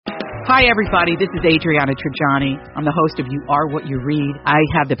Hi, everybody. This is Adriana Trajani. I'm the host of You Are What You Read. I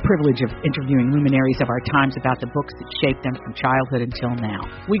have the privilege of interviewing luminaries of our times about the books that shaped them from childhood until now.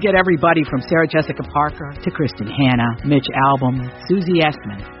 We get everybody from Sarah Jessica Parker to Kristen Hanna, Mitch Albom, Susie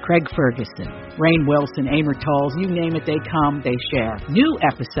Essman, Craig Ferguson, Rainn Wilson, Amor Towles, you name it, they come, they share. New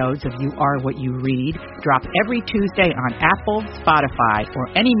episodes of You Are What You Read drop every Tuesday on Apple, Spotify, or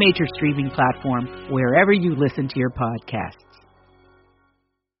any major streaming platform wherever you listen to your podcasts.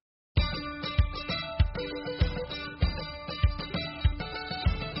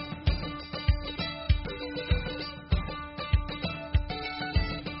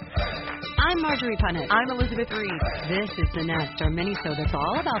 I'm Marjorie Punnett. I'm Elizabeth Reed. This is The Nest, our mini-show that's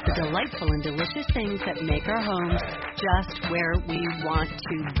all about the delightful and delicious things that make our homes just where we want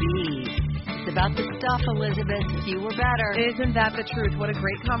to be. It's about the stuff, Elizabeth. Fewer better. Isn't that the truth? What a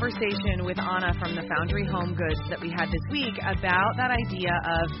great conversation with Anna from the Foundry Home Goods that we had this week about that idea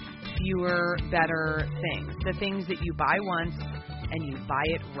of fewer, better things. The things that you buy once and you buy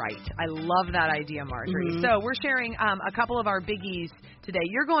it right. I love that idea, Marjorie. Mm-hmm. So we're sharing a couple of our biggies today.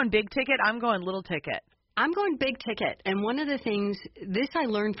 You're going big ticket. I'm going little ticket. I'm going big ticket. And one of the things, this I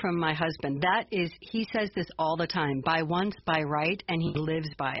learned from my husband. That is, he says this all the time, buy once, buy right, and he lives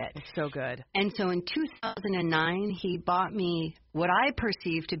by it. It's so good. And so in 2009, he bought me what I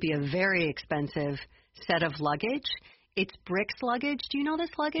perceive to be a very expensive set of luggage. It's Brix luggage. Do you know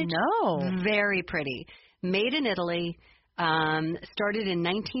this luggage? No. Very pretty. Made in Italy. Started in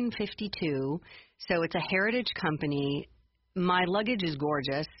 1952, so it's a heritage company. My luggage is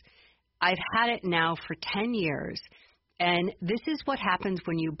gorgeous. I've had it now for 10 years, and this is what happens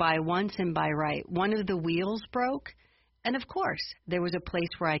when you buy once and buy right. One of the wheels broke, and of course, there was a place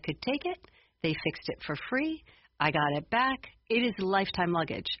where I could take it. They fixed it for free. I got it back. It is lifetime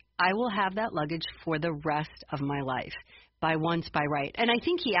luggage. I will have that luggage for the rest of my life. Buy once, buy right. And I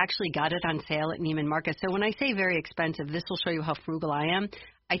think he actually got it on sale at Neiman Marcus. So when I say very expensive, this will show you how frugal I am.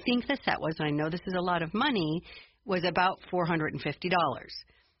 I think the set was, and I know this is a lot of money, was about $450.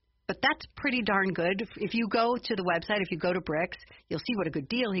 But that's pretty darn good. If you go to the website, if you go to Brix, you'll see what a good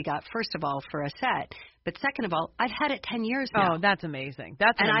deal he got, first of all, for a set. But second of all, I've had it 10 years now. Oh, that's amazing.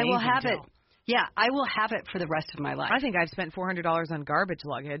 That's an amazing amazing I will have deal. it. Yeah, I will have it for the rest of my life. I think I've spent $400 on garbage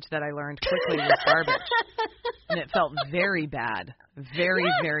luggage that I learned quickly was garbage. And it felt very bad. Very,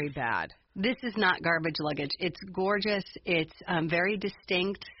 very bad. This is not garbage luggage. It's gorgeous. It's very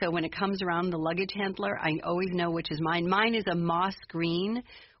distinct. So when it comes around the luggage handler, I always know which is mine. Mine is a moss green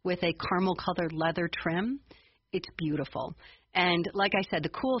with a caramel-colored leather trim. It's beautiful. And like I said, the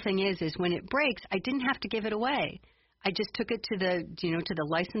cool thing is when it breaks, I didn't have to give it away. I just took it to the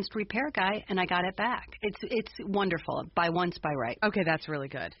licensed repair guy, and I got it back. It's wonderful. Buy once, buy right. Okay, that's really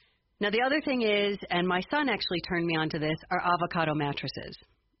good. Now, the other thing is, and my son actually turned me on to this, are avocado mattresses.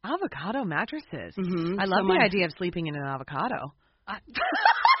 Avocado mattresses. Mm-hmm. I love the idea of sleeping in an avocado. I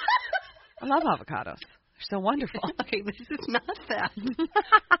love avocados. They're so wonderful. Okay, this is not that.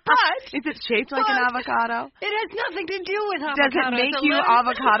 But is it shaped like an avocado? It has nothing to do with avocado. Does it make you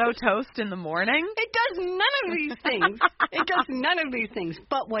avocado toast in the morning? It does none of these things. It does none of these things.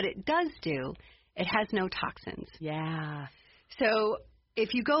 But what it does do, it has no toxins. Yeah. So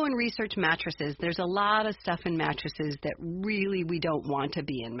if you go and research mattresses, there's a lot of stuff in mattresses that really we don't want to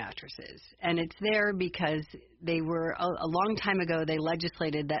be in mattresses. And it's there because they were, a long time ago, they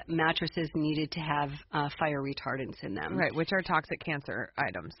legislated that mattresses needed to have fire retardants in them. Right, which are toxic cancer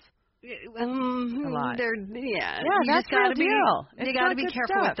items. A lot. Yeah, that's real deal. You got to be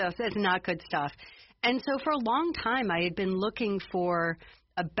careful with those. It's not good stuff. And so for a long time, I had been looking for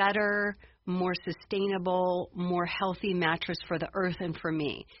a better, more sustainable, more healthy mattress for the earth and for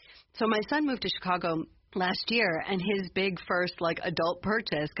me. So my son moved to Chicago last year, and his big first adult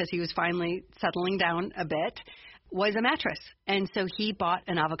purchase, because he was finally settling down a bit, was a mattress. And so he bought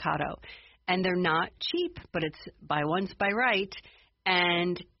an avocado. And they're not cheap, but it's buy once, buy right.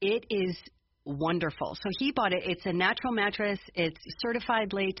 And it is wonderful. So he bought it. It's a natural mattress. It's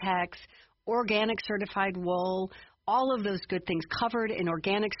certified latex, organic certified wool, all of those good things, covered in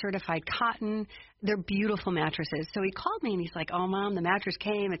organic certified cotton. They're beautiful mattresses. So he called me and he's like, oh, Mom, the mattress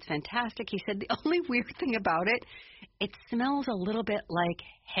came. It's fantastic. He said the only weird thing about it, it smells a little bit like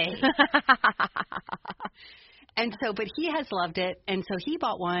hay. And so, but he has loved it. And so he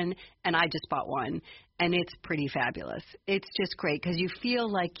bought one and I just bought one. And it's pretty fabulous. It's just great because you feel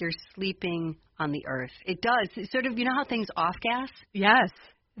like you're sleeping on the earth. It does. It's sort of, you know how things off gas? Yes.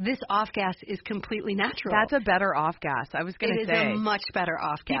 this off-gas is completely natural. That's a better off-gas. I was going to say. It is a much better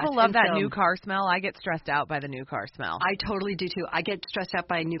off-gas. People love that new car smell. I get stressed out by the new car smell. I totally do, too. I get stressed out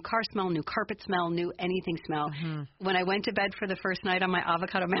by new car smell, new carpet smell, new anything smell. Mm-hmm. When I went to bed for the first night on my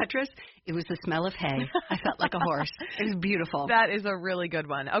avocado mattress, it was the smell of hay. I felt like a horse. It was beautiful. That is a really good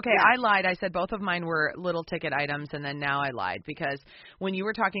one. Okay, yeah. I lied. I said both of mine were little ticket items, and then now I lied because when you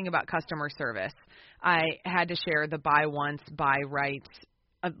were talking about customer service, I had to share the buy once, buy right,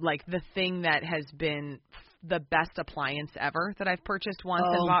 like the thing that has been the best appliance ever that I've purchased once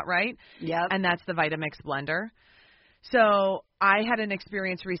and bought right. Yep. And that's the Vitamix blender. So I had an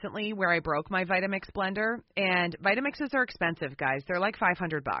experience recently where I broke my Vitamix blender, and Vitamixes are expensive, guys. They're like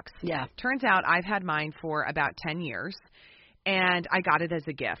 $500. Yeah. Turns out I've had mine for about 10 years, and I got it as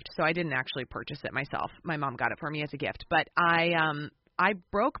a gift. So I didn't actually purchase it myself. My mom got it for me as a gift. But I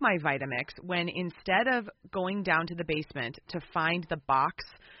broke my Vitamix when instead of going down to the basement to find the box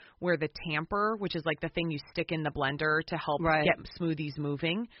where the tamper, which is like the thing you stick in the blender to help get smoothies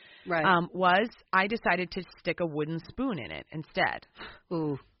moving, I decided to stick a wooden spoon in it instead.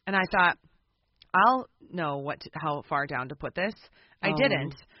 Ooh. And I thought, I'll know how far down to put this. I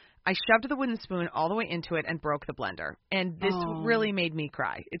didn't. I shoved the wooden spoon all the way into it and broke the blender. And this really made me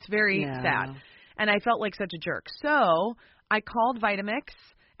cry. It's very sad. And I felt like such a jerk. So I called Vitamix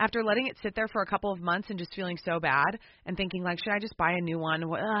after letting it sit there for a couple of months and just feeling so bad and thinking, like, should I just buy a new one?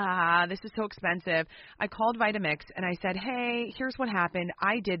 This is so expensive. I called Vitamix and I said, hey, here's what happened.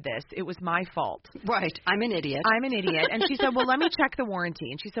 I did this. It was my fault. Right. I'm an idiot. And she said, well, let me check the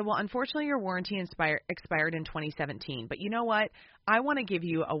warranty. And she said, well, unfortunately, your warranty expired in 2017. But you know what? I want to give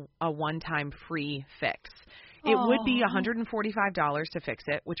you a one-time free fix. It would be $145 to fix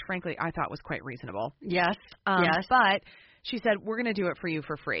it, which, frankly, I thought was quite reasonable. Yes. Yes. But she said, we're going to do it for you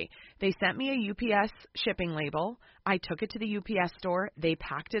for free. They sent me a UPS shipping label. I took it to the UPS store. They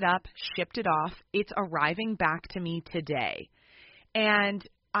packed it up, shipped it off. It's arriving back to me today. And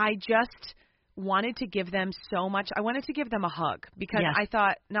I just wanted to give them so much. I wanted to give them a hug because I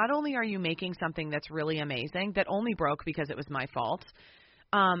thought, not only are you making something that's really amazing that only broke because it was my fault,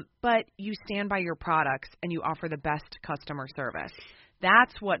 but you stand by your products and you offer the best customer service.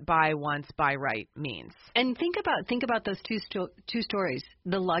 That's what buy once, buy right means. And think about those two stories.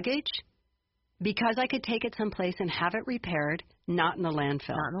 The luggage, because I could take it someplace and have it repaired, not in the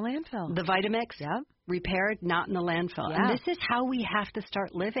landfill. Not in the landfill. The Vitamix, repaired, not in the landfill. Yeah. And this is how we have to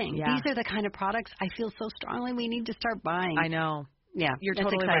start living. Yeah. These are the kind of products I feel so strongly we need to start buying. I know. Yeah, you're that's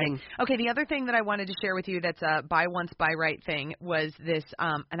totally exciting. Right. Okay, the other thing that I wanted to share with you that's a buy once, buy right thing was this,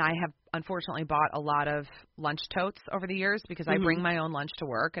 and I have unfortunately bought a lot of lunch totes over the years because I bring my own lunch to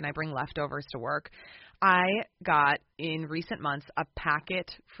work and I bring leftovers to work. I got, in recent months, a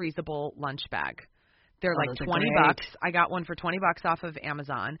Packet freezable lunch bag. They're like $20. I got one for $20 off of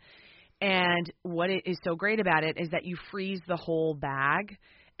Amazon. And what it is so great about it is that you freeze the whole bag,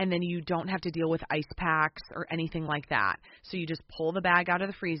 and then you don't have to deal with ice packs or anything like that. So you just pull the bag out of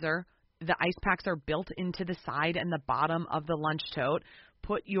the freezer. The ice packs are built into the side and the bottom of the lunch tote.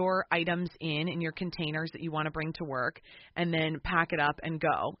 Put your items in your containers that you want to bring to work, and then pack it up and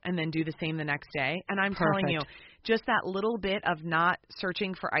go, and then do the same the next day. And I'm telling you, just that little bit of not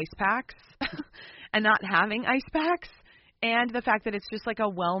searching for ice packs and not having ice packs, and the fact that it's just like a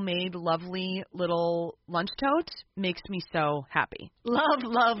well-made, lovely little lunch tote makes me so happy. Love,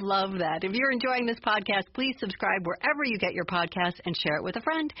 love, love that. If you're enjoying this podcast, please subscribe wherever you get your podcasts and share it with a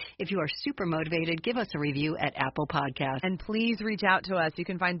friend. If you are super motivated, give us a review at Apple Podcasts. And please reach out to us. You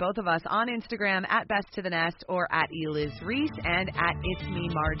can find both of us on Instagram at Best to the Nest or at Eliz Reese and at It's Me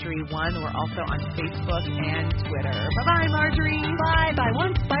Marjorie 1. We're also on Facebook and Twitter. Bye-bye, Marjorie. Bye. Bye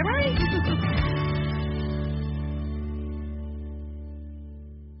once. Bye right.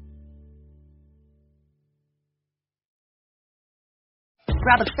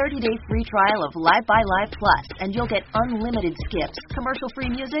 Grab a 30-day free trial of Live by Live Plus, and you'll get unlimited skips, commercial-free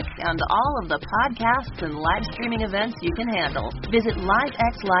music, and all of the podcasts and live streaming events you can handle. Visit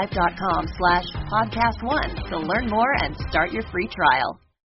livexlive.com/podcast1 to learn more and start your free trial.